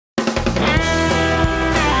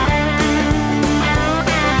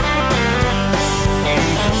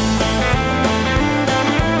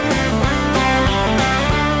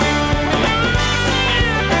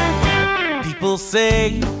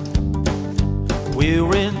say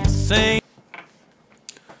we're insane.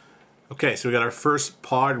 Okay, so we got our first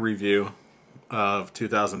pod review of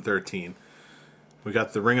 2013. We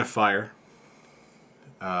got the Ring of Fire.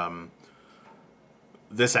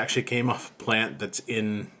 This actually came off a plant that's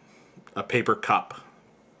in a paper cup.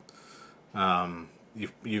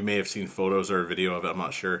 You may have seen photos or a video of it, I'm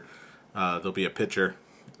not sure. There'll be a picture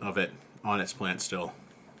of it on its plant still.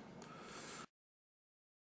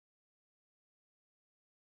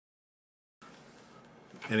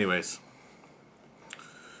 Anyways,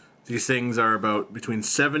 these things are about between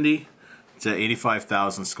 70 to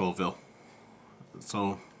 85,000 Scoville.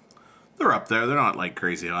 So they're up there. They're not like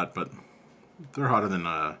crazy hot, but they're hotter than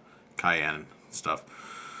cayenne stuff.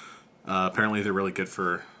 Apparently they're really good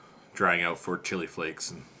for drying out for chili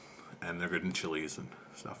flakes, and they're good in chilies and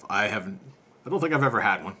stuff. I don't think I've ever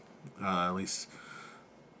had one. At least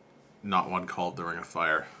not one called the Ring of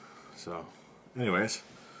Fire. So anyways,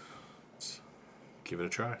 let's give it a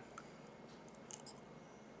try.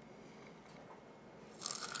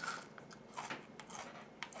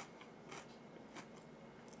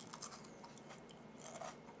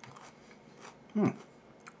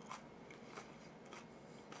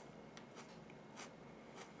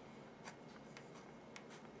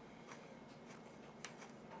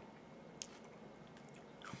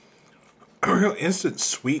 A real instant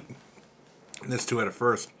sweetness to it at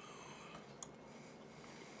first.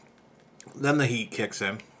 Then the heat kicks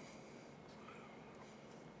in.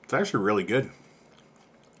 It's actually really good.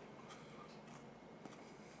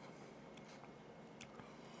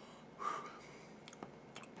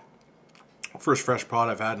 First fresh pod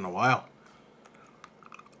I've had in a while.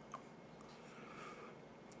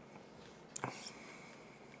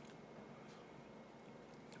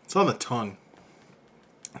 It's on the tongue.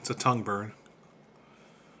 It's a tongue burn.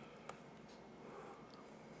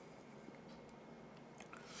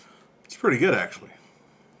 It's pretty good, actually.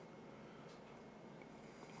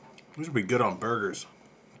 These would be good on burgers.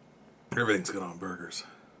 Everything's good on burgers.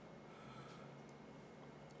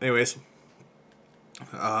 Anyways,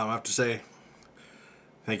 I have to say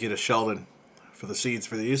thank you to Sheldon for the seeds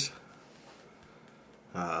for these.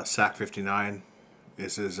 Sack59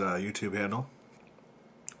 is his YouTube handle.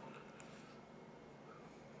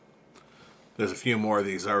 There's a few more of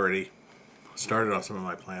these already started on some of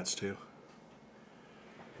my plants too.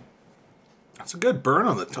 That's a good burn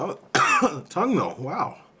on the tongue though.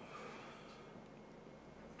 Wow.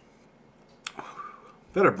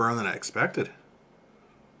 Better burn than I expected.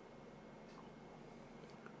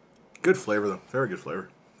 Good flavor though. Very good flavor.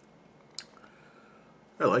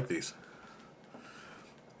 I like these.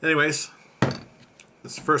 Anyways,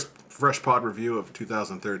 this is the first fresh pod review of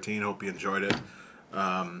 2013. Hope you enjoyed it.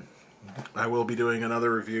 I will be doing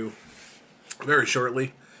another review very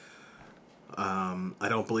shortly. I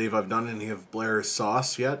don't believe I've done any of Blair's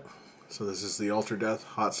sauce yet. So this is the Ultra Death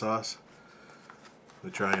hot sauce.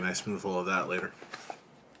 We'll be trying a nice spoonful of that later.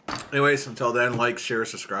 Anyways, until then, like, share,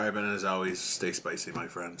 subscribe, and as always, stay spicy, my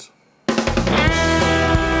friends.